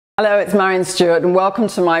Hello, it's Maryon Stewart and welcome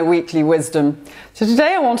to my weekly wisdom. So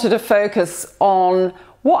today I wanted to focus on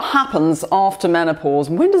what happens after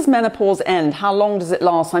menopause. When does menopause end? How long does it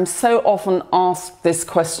last? I'm so often asked this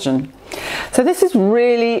question. So this is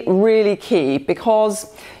really key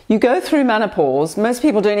because you go through menopause. Most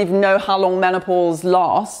people don't even know how long menopause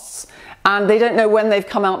lasts and they don't know when they've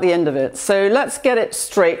come out the end of it. So let's get it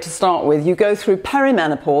straight to start with. You go through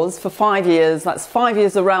perimenopause for 5 years. That's 5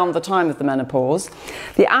 years around the time of the menopause.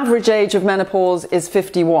 The average age of menopause is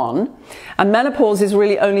 51. And menopause is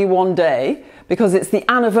really only one day because it's the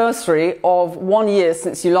anniversary of 1 year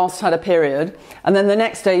since you last had a period. And then the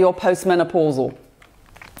next day you're postmenopausal.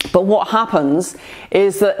 But what happens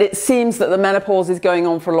is that it seems that the menopause is going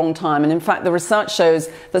on for a long time. And in fact, the research shows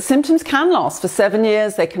that symptoms can last for 7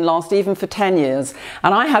 years. They can last even for 10 years.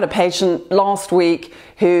 And I had a patient last week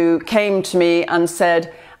who came to me and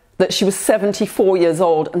said that she was 74 years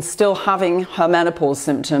old and still having her menopause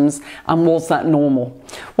symptoms, and was that normal?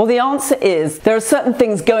 Well, the answer is there are certain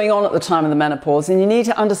things going on at the time of the menopause and you need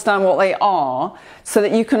to understand what they are so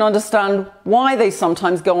that you can understand why they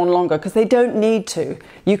sometimes go on longer, because they don't need to.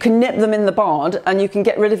 You can nip them in the bud and you can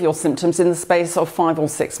get rid of your symptoms in the space of 5 or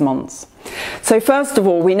 6 months. So first of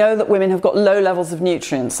all, we know that women have got low levels of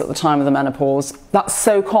nutrients at the time of the menopause. That's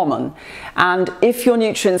so common. And if your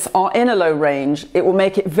nutrients are in a low range, it will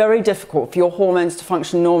make it very difficult for your hormones to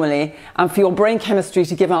function normally and for your brain chemistry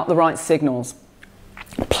to give out the right signals.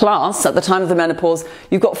 Plus, at the time of the menopause,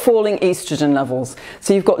 you've got falling estrogen levels.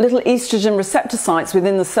 So you've got little estrogen receptor sites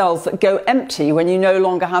within the cells that go empty when you no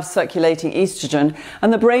longer have circulating estrogen,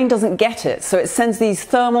 and the brain doesn't get it. So it sends these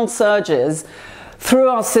thermal surges through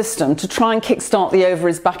our system to try and kickstart the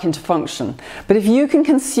ovaries back into function. But if you can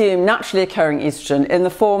consume naturally occurring estrogen in the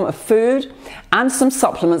form of food and some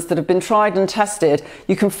supplements that have been tried and tested,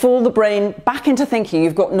 you can fool the brain back into thinking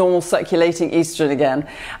you've got normal circulating estrogen again.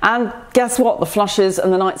 And guess what? The flushes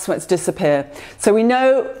and the night sweats disappear. So we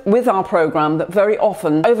know with our program that very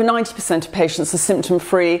often over 90% of patients are symptom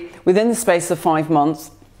free within the space of 5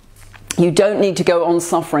 months. You don't need to go on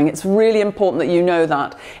suffering. It's really important that you know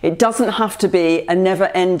that. It doesn't have to be a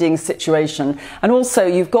never-ending situation. And also,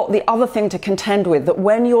 you've got the other thing to contend with, that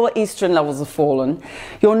when your estrogen levels have fallen,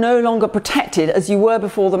 you're no longer protected as you were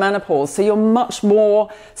before the menopause. So you're much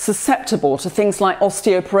more susceptible to things like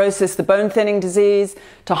osteoporosis, the bone-thinning disease,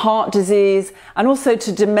 to heart disease, and also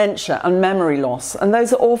to dementia and memory loss. And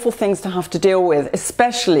those are awful things to have to deal with,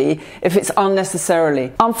 especially if it's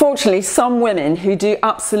unnecessarily. Unfortunately, some women who do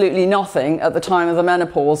absolutely nothing at the time of the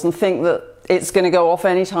menopause and think that it's going to go off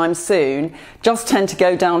anytime soon just tend to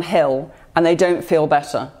go downhill and they don't feel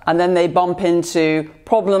better, and then they bump into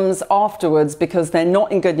problems afterwards because they're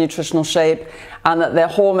not in good nutritional shape and that their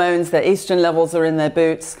hormones, their estrogen levels are in their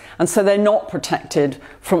boots, and so they're not protected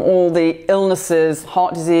from all the illnesses,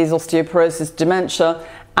 heart disease, osteoporosis, dementia,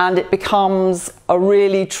 and it becomes a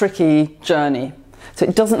really tricky journey. So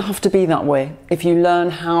it doesn't have to be that way if you learn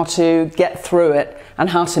how to get through it and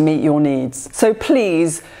how to meet your needs. So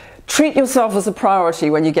please treat yourself as a priority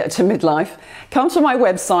when you get to midlife. Come to my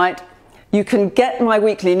website. You can get my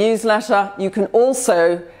weekly newsletter. You can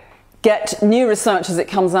also get new research as it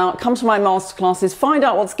comes out. Come to my masterclasses. Find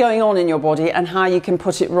out what's going on in your body and how you can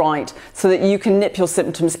put it right so that you can nip your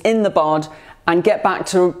symptoms in the bud and get back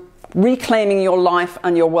to reclaiming your life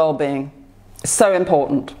and your well-being. So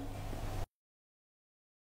important.